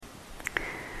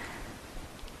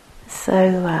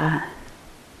So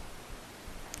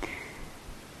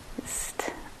just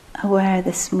aware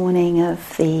this morning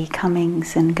of the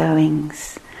comings and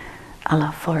goings a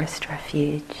la Forest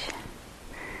Refuge.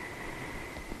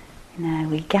 You know,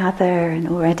 we gather and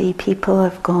already people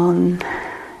have gone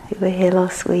who were here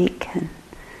last week and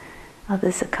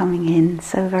others are coming in,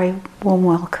 so a very warm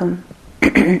welcome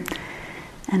and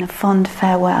a fond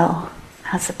farewell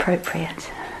as appropriate.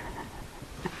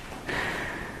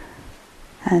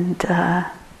 And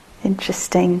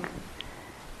interesting,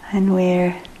 and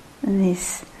we're in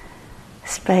this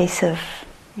space of,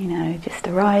 you know, just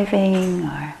arriving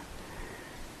or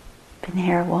been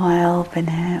here a while, been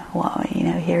here,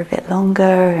 here a bit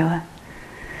longer, or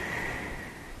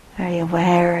very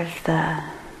aware of the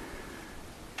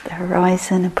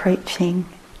horizon approaching.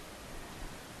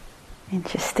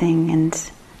 Interesting, and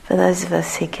for those of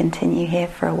us who continue here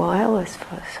for a while, as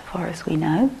far as we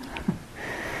know,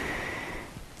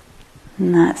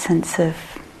 and that sense of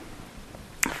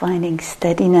finding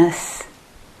steadiness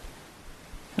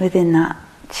within that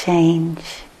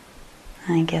change,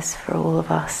 I guess for all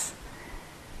of us,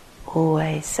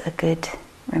 always a good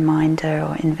reminder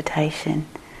or invitation.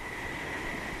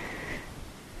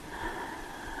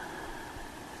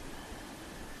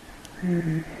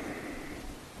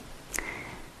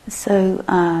 So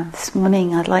this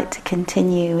morning I'd like to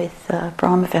continue with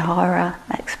Brahma-vihara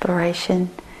exploration.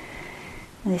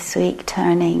 This week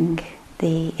turning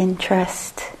the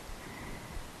interest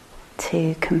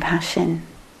to compassion.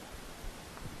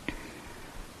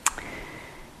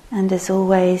 And as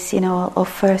always, I'll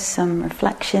offer some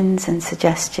reflections and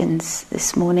suggestions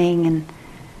this morning and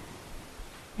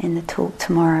in the talk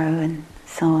tomorrow and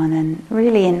so on, and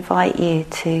really invite you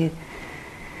to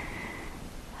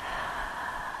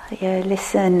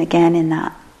listen again in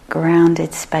that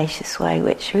grounded, spacious way,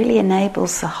 which really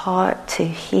enables the heart to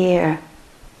hear,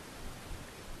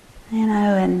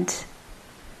 and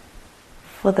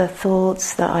for the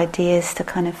thoughts, the ideas to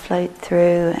kind of float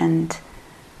through, and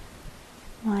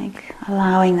like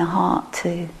allowing the heart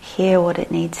to hear what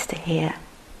it needs to hear.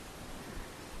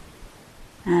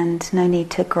 And no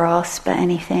need to grasp at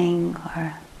anything,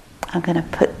 or I'm going to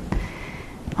put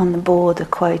on the board a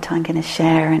quote I'm going to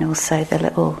share, and also the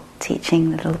little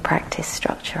teaching, the little practice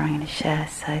structure I'm going to share.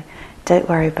 So don't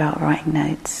worry about writing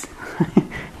notes.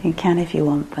 You can if you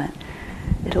want, but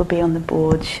it'll be on the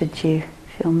board should you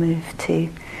feel moved to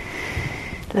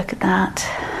look at that.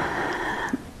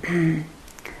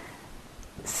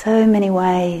 So many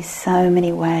ways.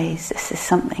 This is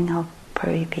something I'll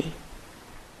probably be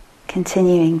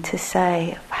continuing to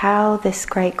say, of how this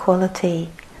great quality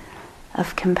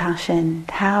of compassion,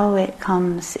 how it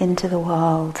comes into the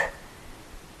world,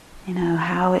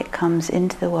 how it comes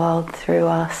into the world through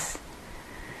us.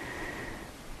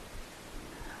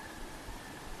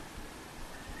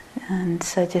 And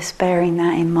so just bearing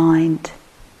that in mind,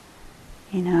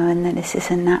 and that this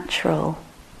is a natural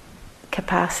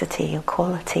capacity or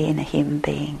quality in a human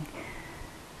being.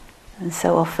 And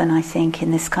so often I think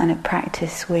in this kind of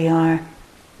practice we are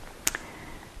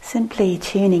simply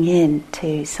tuning in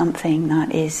to something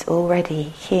that is already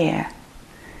here,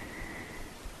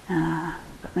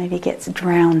 but maybe gets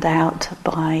drowned out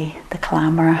by the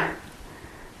clamour,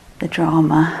 the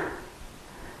drama,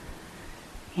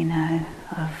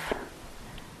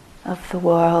 of the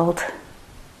world,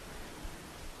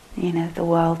 the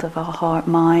world of our heart,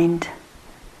 mind,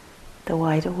 the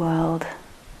wider world.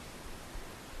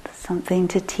 Something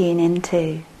to tune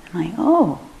into, like,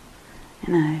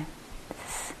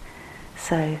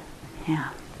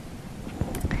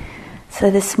 So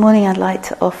this morning I'd like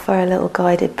to offer a little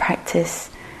guided practice,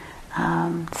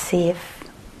 see if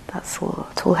that's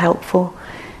at all helpful.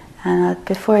 And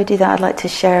before I do that, I'd like to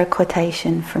share a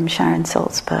quotation from Sharon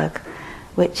Salzberg,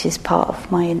 which is part of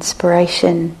my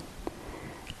inspiration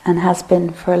and has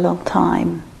been for a long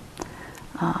time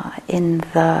in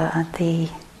the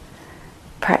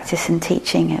practice and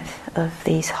teaching of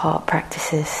these heart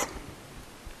practices.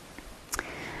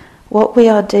 What we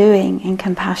are doing in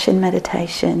compassion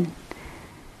meditation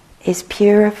is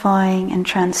purifying and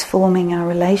transforming our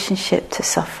relationship to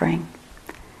suffering,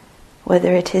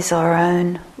 whether it is our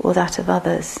own or that of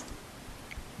others.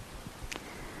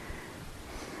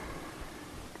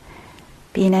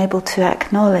 Being able to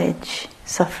acknowledge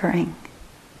suffering,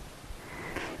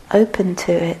 open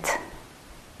to it,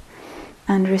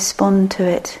 and respond to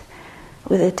it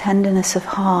with a tenderness of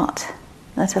heart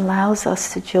that allows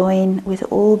us to join with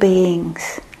all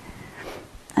beings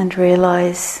and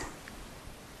realize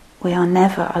we are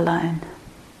never alone.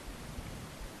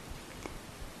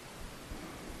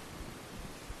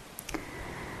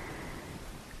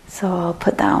 So I'll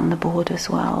put that on the board as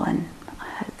well, and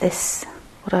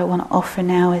what I want to offer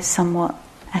now is somewhat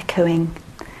echoing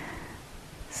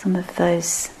some of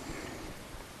those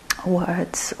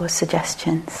words or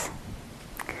suggestions.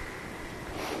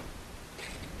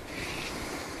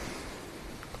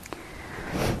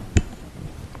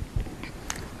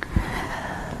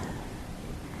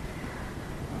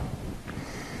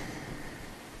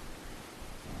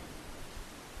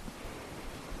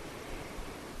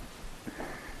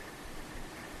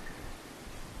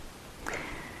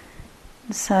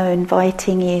 So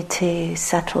inviting you to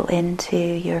settle into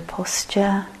your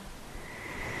posture.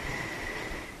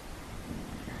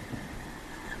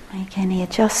 Make any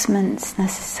adjustments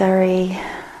necessary.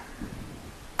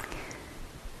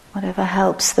 Whatever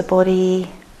helps the body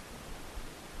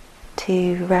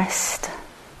to rest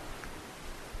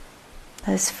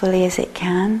as fully as it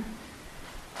can.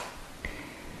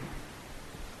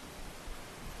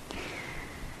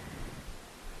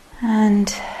 And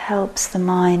helps the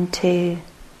mind to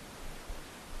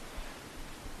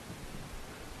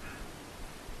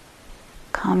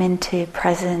come into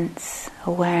presence,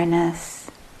 awareness.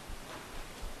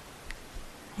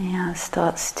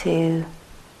 Starts to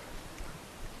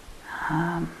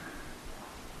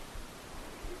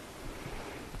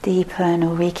deepen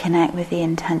or reconnect with the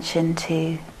intention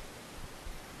to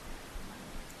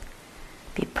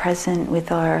be present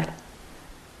with our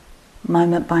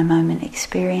moment by moment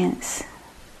experience,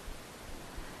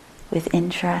 with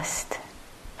interest,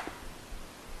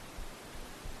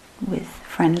 with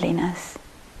friendliness.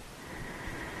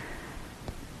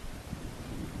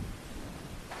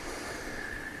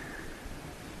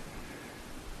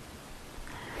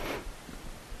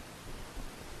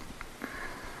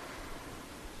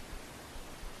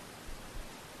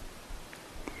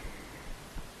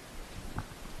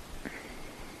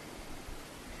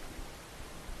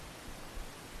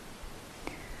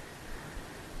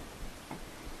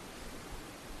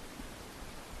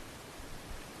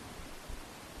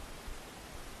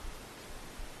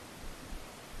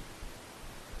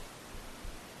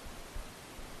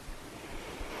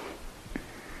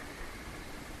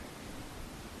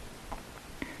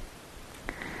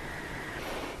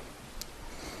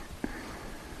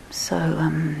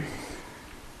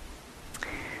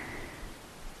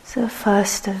 So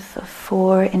first of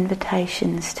 4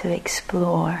 invitations to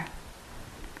explore.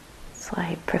 So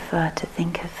I prefer to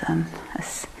think of them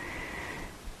as,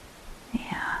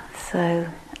 so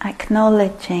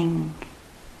acknowledging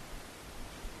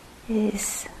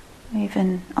is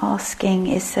even asking,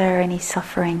 is there any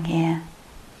suffering here?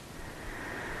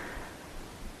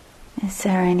 Is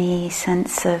there any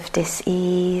sense of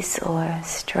dis-ease or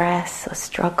stress or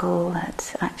struggle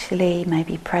that's actually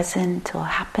maybe present or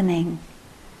happening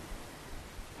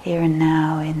here and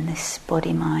now in this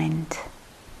body-mind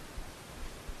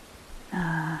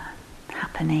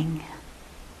happening?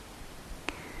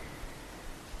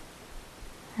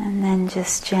 And then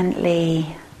just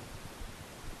gently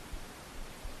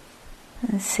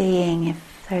seeing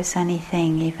if there's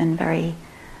anything even very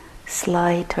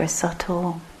slight or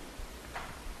subtle,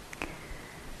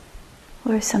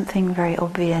 or something very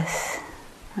obvious,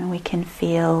 and we can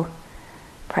feel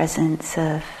presence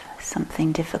of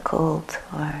something difficult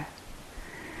or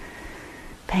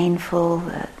painful,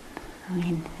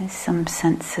 there's some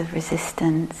sense of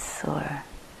resistance or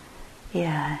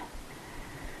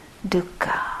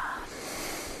dukkha.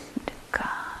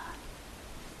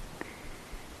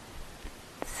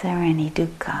 Is there any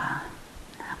dukkha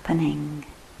happening?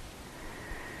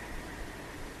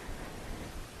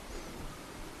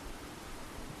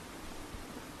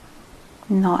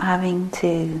 Not having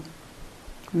to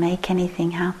make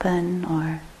anything happen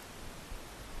or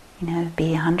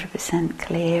be 100%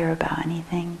 clear about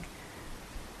anything.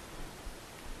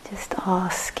 Just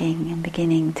asking and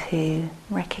beginning to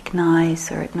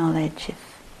recognize or acknowledge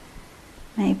if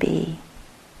maybe,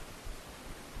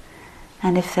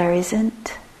 and if there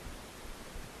isn't,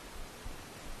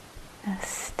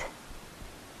 just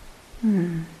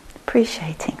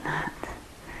appreciating that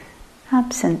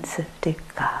absence of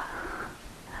dukkha.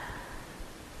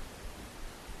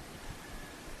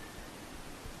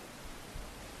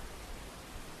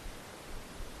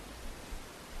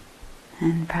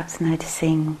 And perhaps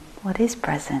noticing what is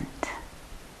present.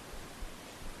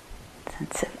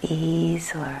 Sense of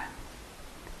ease or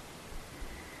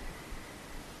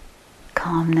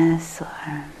calmness or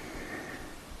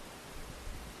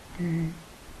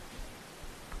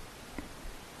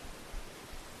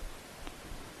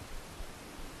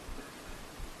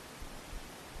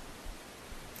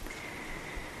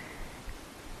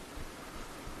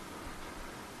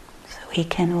So we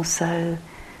can also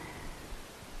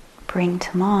bring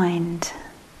to mind,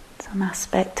 so some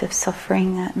aspect of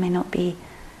suffering that may not be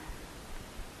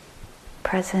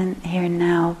present here and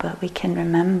now, but we can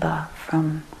remember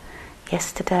from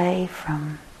yesterday,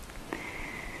 from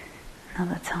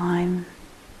another time.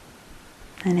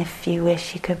 And if you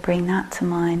wish, you could bring that to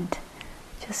mind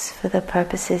just for the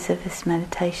purposes of this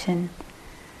meditation,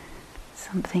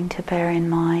 something to bear in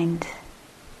mind.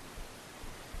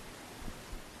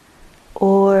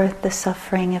 Or the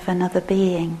suffering of another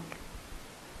being.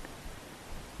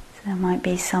 So there might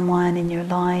be someone in your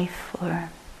life or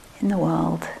in the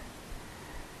world,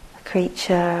 a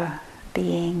creature, a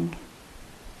being,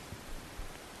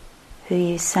 who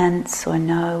you sense or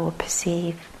know or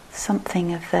perceive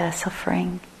something of their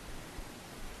suffering,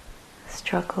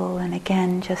 struggle, and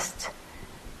again, just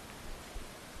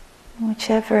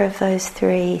whichever of those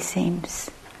three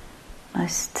seems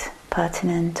most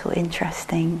pertinent or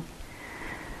interesting,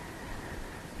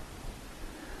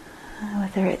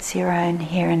 whether it's your own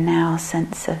here and now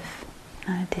sense of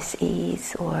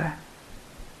dis-ease or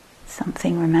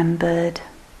something remembered,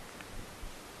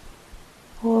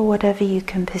 or whatever you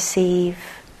can perceive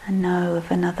and know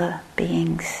of another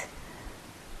being's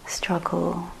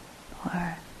struggle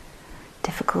or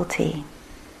difficulty.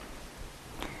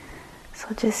 So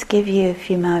I'll just give you a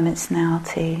few moments now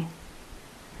to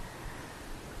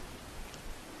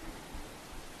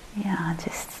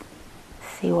just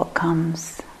see what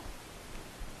comes,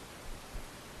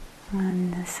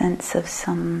 and the sense of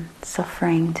some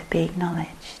suffering to be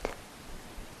acknowledged.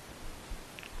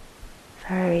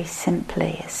 Very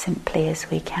simply as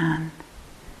we can.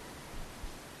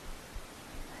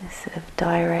 This sort of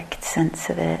direct sense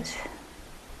of it.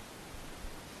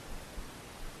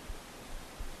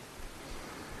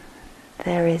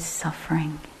 There is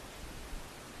suffering.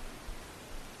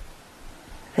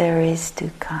 There is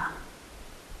dukkha.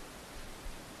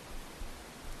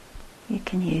 You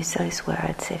can use those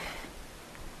words if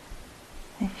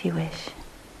you wish.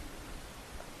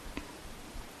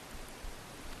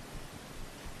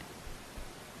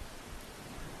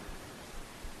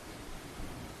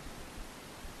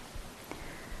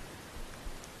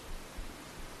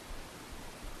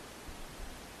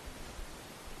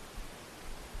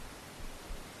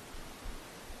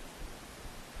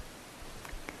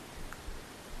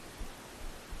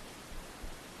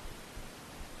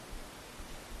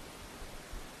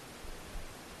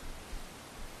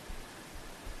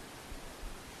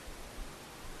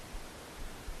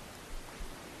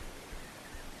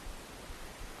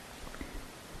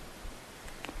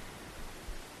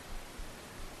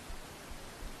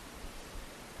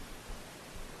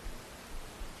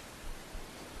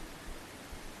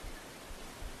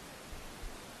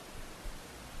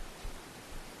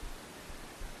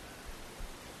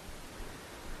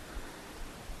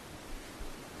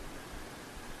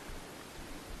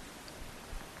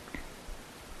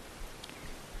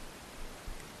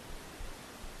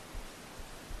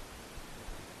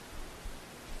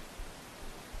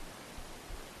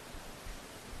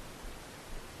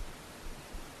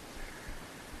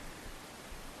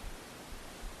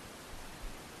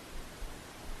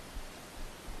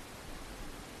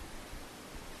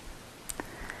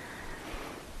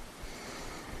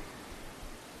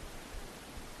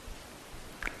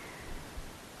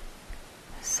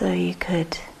 So you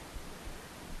could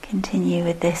continue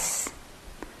with this.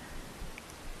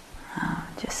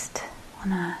 Just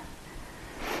want to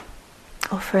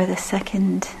offer the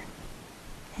second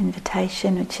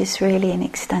invitation, which is really an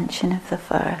extension of the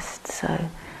first. So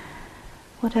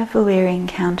whatever we're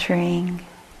encountering,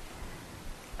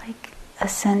 like a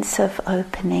sense of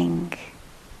opening,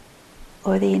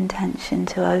 or the intention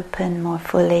to open more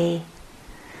fully,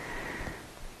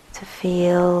 to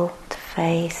feel, to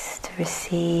face, to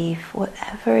receive,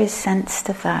 whatever is sensed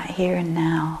of that here and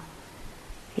now,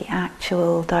 the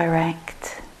actual,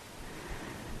 direct,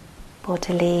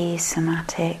 bodily,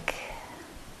 somatic,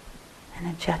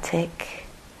 energetic,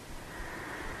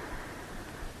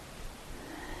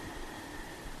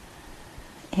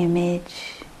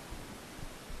 image,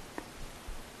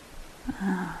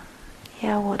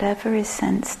 whatever is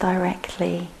sensed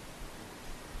directly.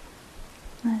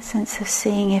 A sense of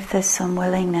seeing if there's some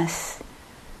willingness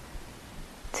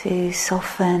to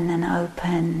soften and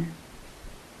open,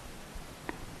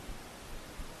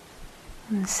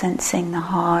 and sensing the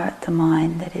heart, the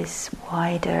mind that is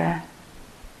wider,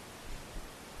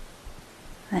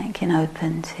 that can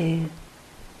open to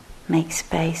make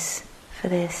space for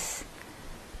this.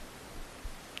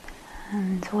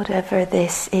 And whatever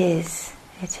this is,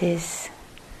 it is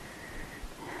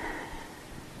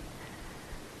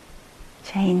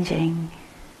changing.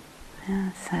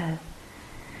 So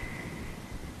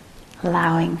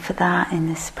allowing for that in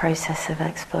this process of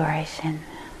exploration.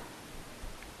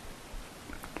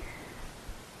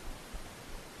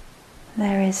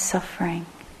 There is suffering.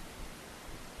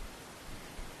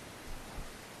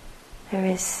 There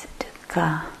is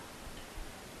dukkha.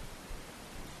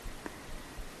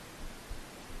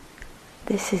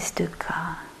 This is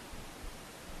dukkha.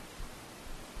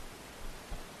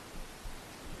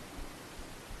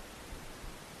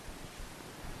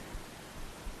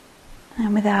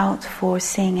 And without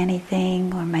forcing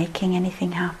anything or making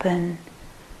anything happen,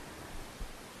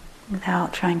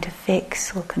 without trying to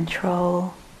fix or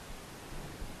control,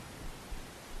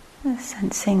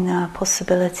 sensing the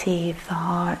possibility of the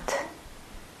heart,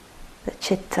 the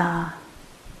citta,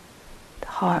 the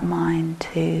heart-mind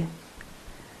to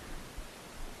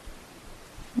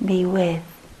be with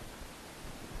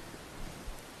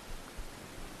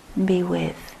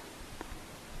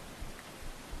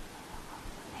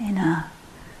in a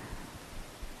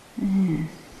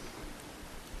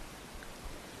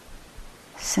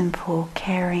simple,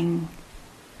 caring,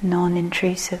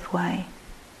 non-intrusive way.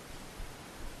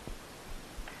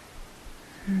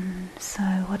 So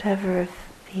whatever of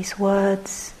these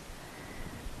words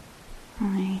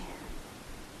I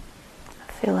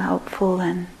feel helpful,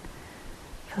 then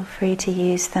feel free to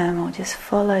use them, or just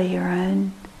follow your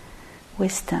own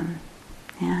wisdom.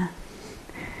 Yeah.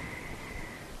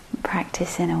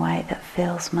 Practice in a way that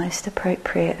feels most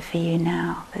appropriate for you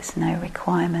now. There's no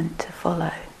requirement to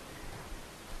follow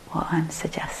what I'm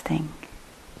suggesting.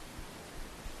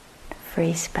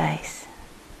 Free space.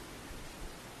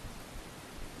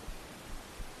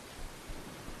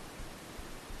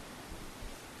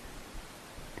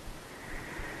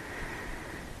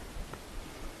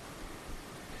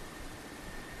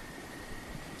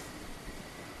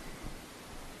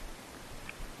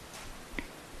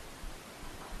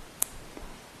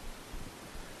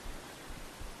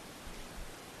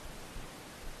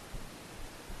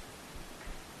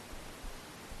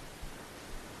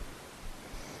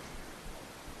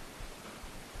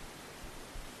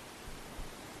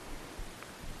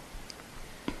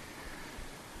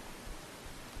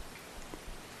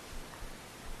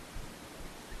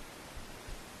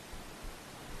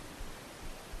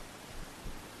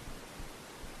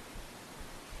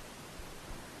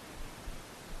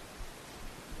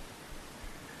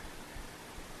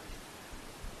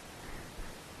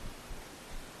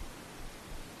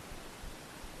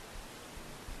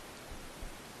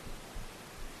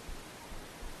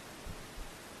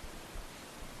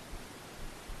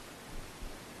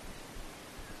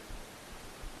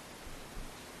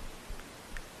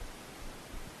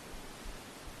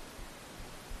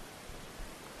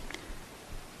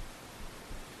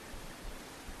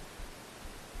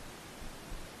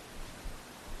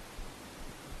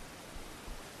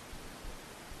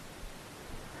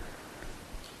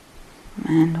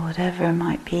 And whatever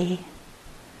might be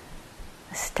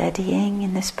steadying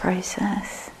in this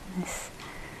process, this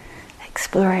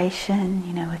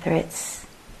exploration, whether it's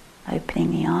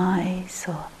opening the eyes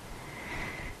or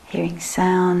hearing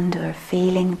sound or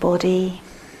feeling body,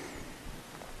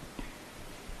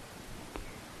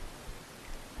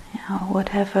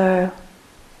 whatever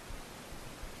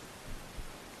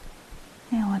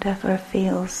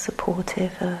feels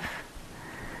supportive of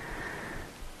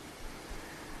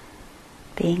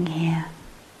being here.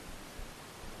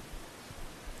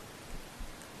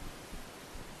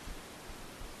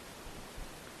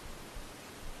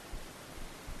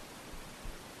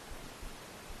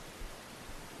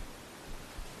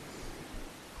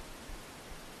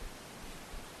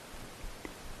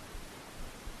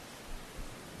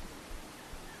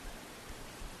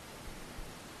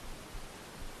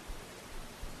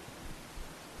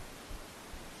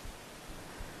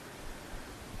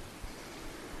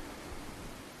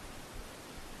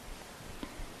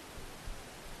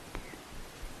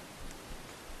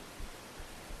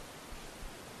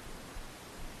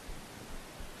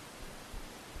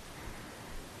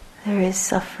 There is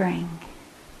suffering.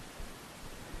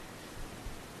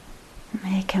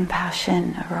 May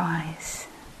compassion arise.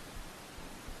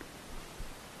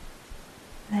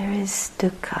 There is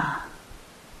dukkha.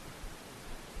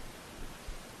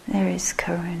 There is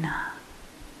karuna.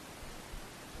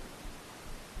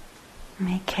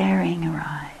 May caring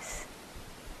arise.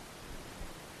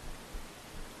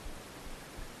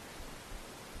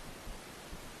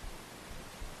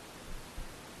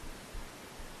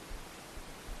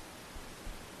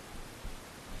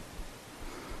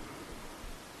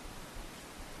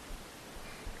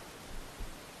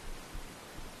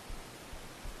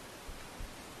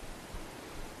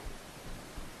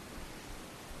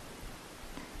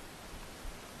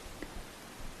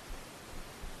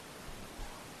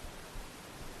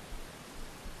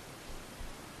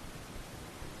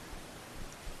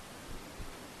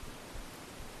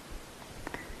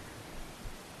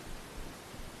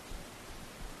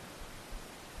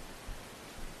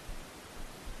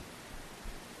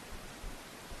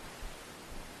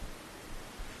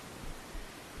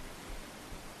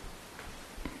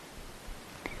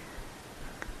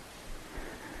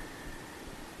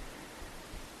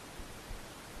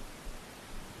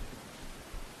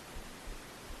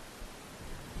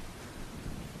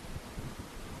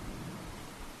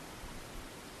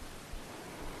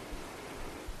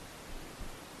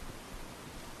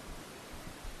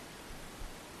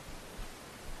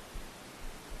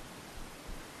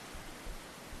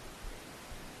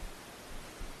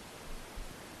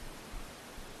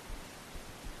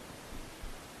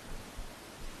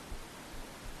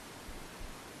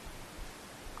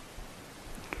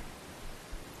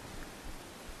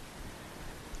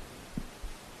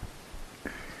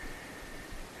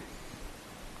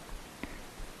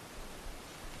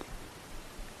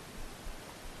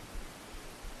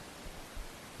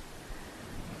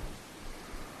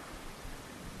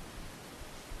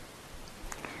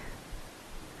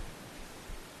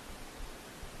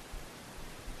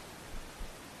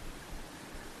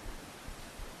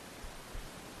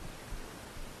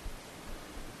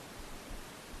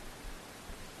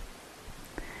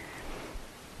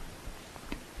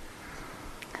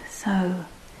 So,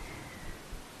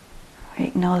 we're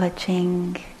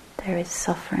acknowledging there is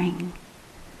suffering.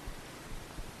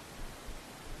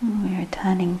 We're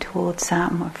turning towards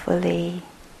that more fully,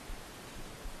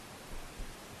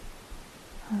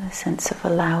 with a sense of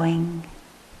allowing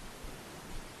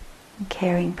and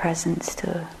caring presence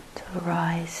to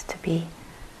arise, to be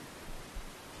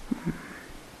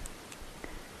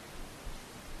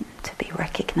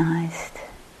recognized.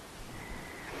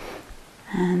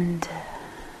 And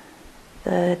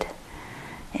third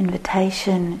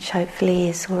invitation, which hopefully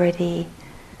is already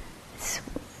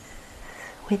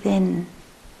within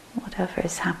whatever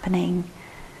is happening,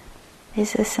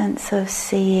 is a sense of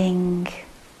seeing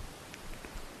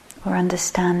or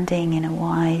understanding in a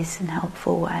wise and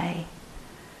helpful way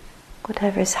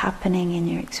whatever is happening in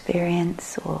your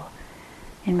experience or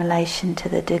in relation to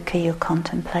the dukkha you're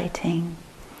contemplating,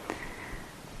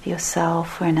 of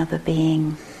yourself or another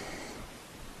being.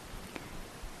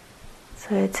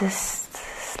 So it's a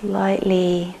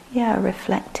slightly,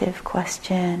 reflective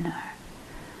question. Or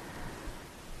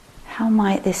how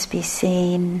might this be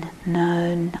seen,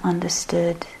 known,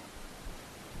 understood?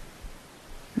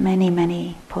 Many,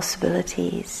 many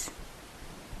possibilities,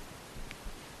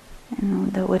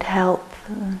 and that would help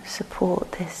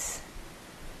support this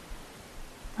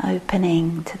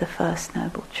opening to the First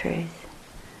Noble Truth.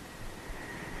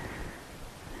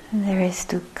 There is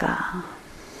dukkha.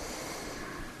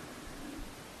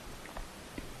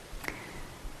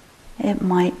 It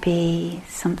might be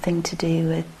something to do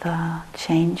with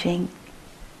changing,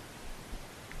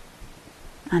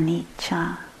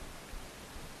 anicca,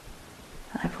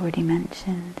 I've already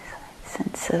mentioned,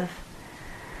 sense of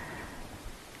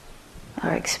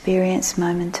our experience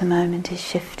moment to moment is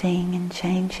shifting and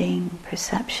changing.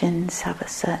 Perceptions have a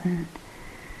certain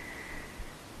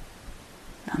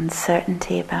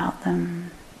uncertainty about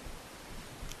them.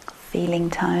 Feeling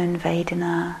tone,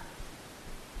 Vedana,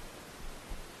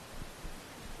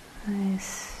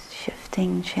 is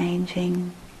shifting,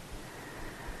 changing.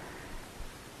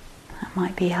 That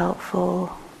might be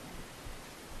helpful.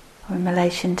 Or in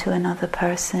relation to another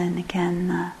person, again,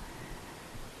 the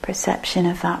perception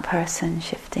of that person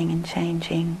shifting and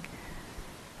changing,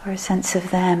 or a sense of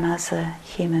them as a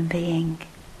human being,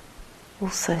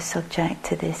 also subject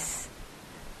to this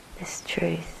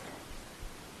truth,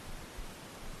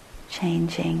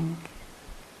 changing.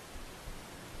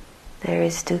 There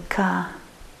is dukkha,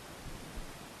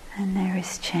 and there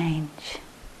is change.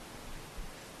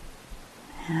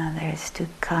 There is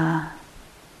dukkha.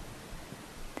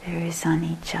 There is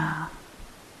anicca.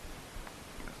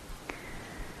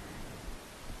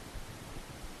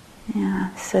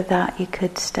 So that you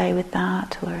could stay with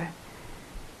that, or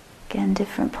again,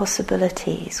 different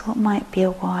possibilities. What might be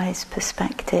a wise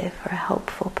perspective or a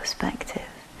helpful perspective?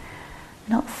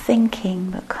 Not thinking,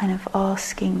 but kind of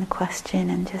asking the question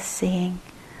and just seeing,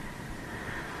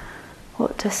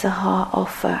 what does the heart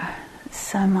offer?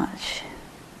 So much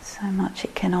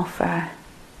it can offer.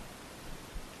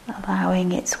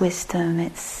 Allowing its wisdom,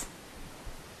 its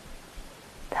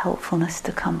helpfulness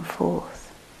to come forth.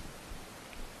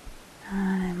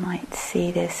 I might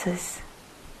see this as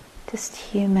just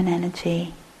human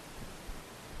energy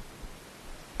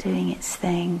doing its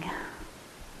thing.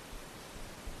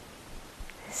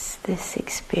 This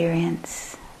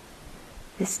experience,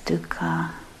 this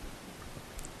dukkha,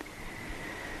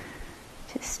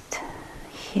 just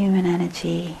human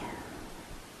energy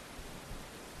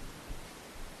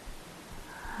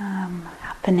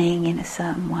happening in a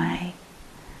certain way.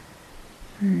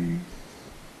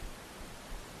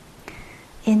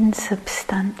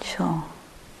 Insubstantial.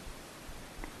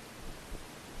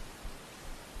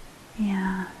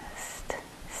 Just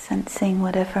sensing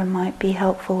whatever might be a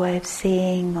helpful way of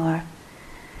seeing, or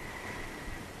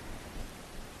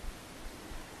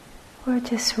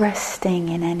just resting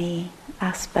in any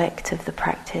aspect of the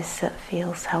practice that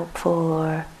feels helpful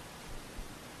or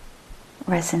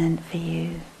resonant for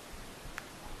you.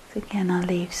 So again, I'll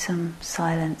leave some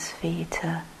silence for you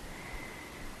to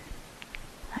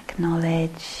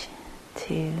acknowledge,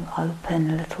 to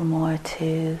open a little more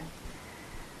to,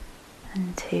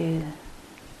 and to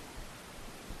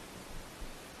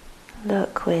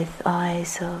look with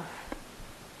eyes of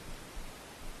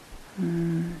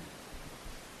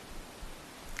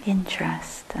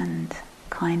interest and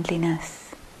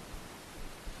kindliness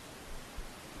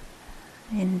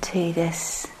into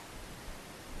this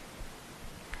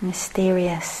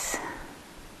mysterious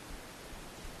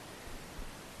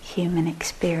human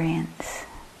experience.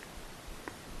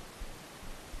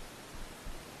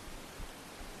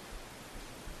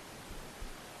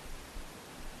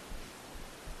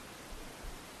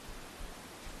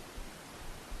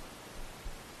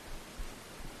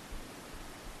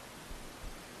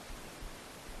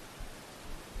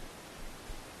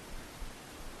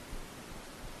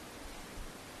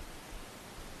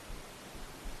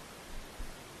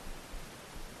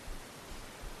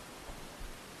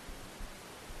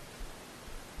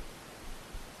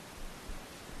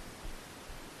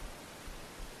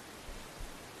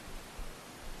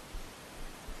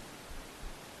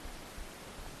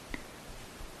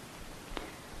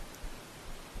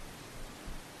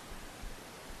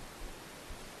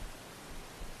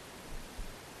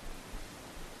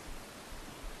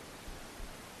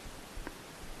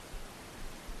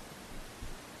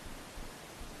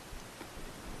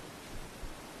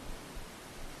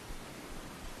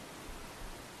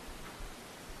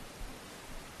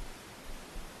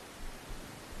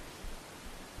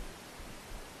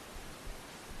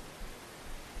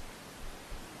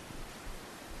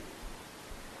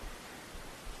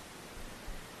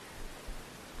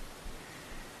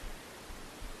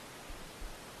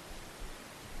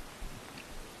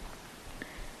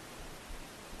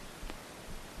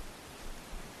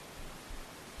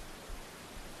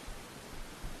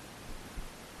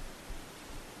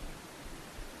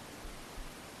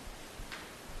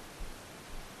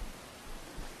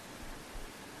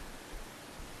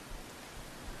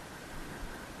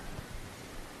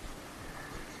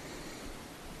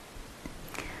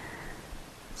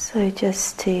 So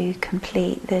just to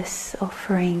complete this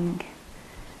offering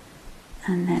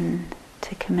and then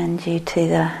to commend you to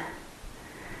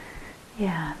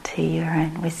to your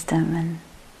own wisdom and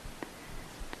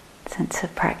sense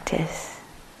of practice.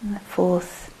 And the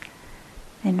fourth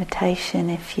invitation,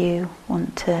 if you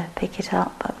want to pick it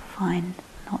up, but fine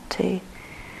not to,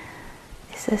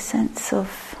 is a sense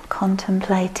of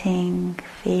contemplating,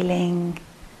 feeling,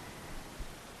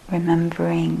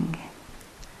 remembering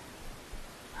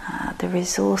the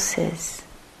resources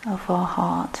of our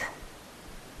heart,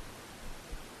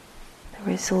 the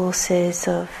resources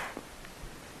of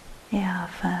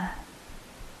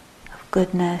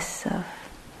goodness, of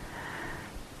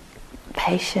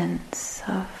patience,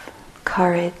 of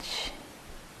courage.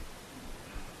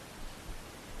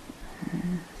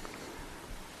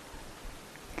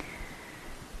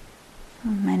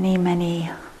 Many, many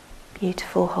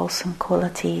beautiful, wholesome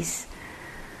qualities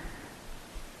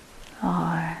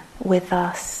are with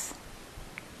us,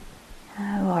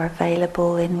 are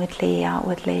available inwardly,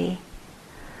 outwardly.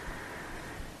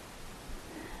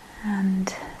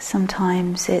 And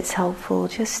sometimes it's helpful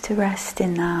just to rest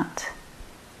in that,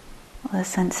 a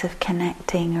sense of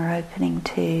connecting or opening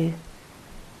to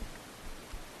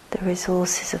the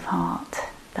resources of heart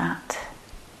that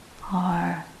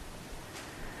are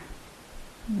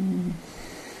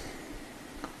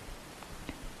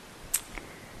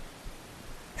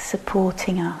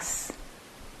supporting us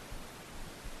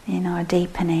in our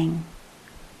deepening,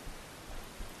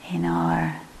 in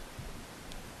our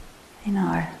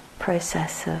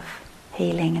process of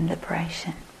healing and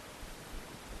liberation.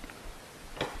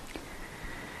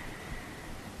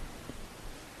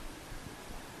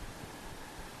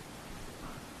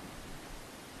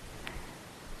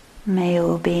 May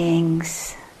all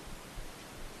beings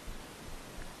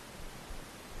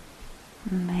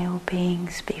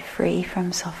be free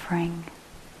from suffering.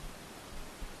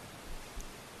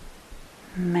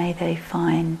 May they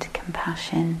find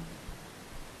compassion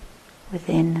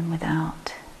within and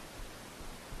without.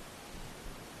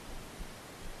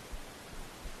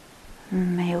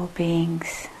 May all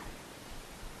beings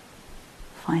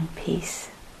find peace.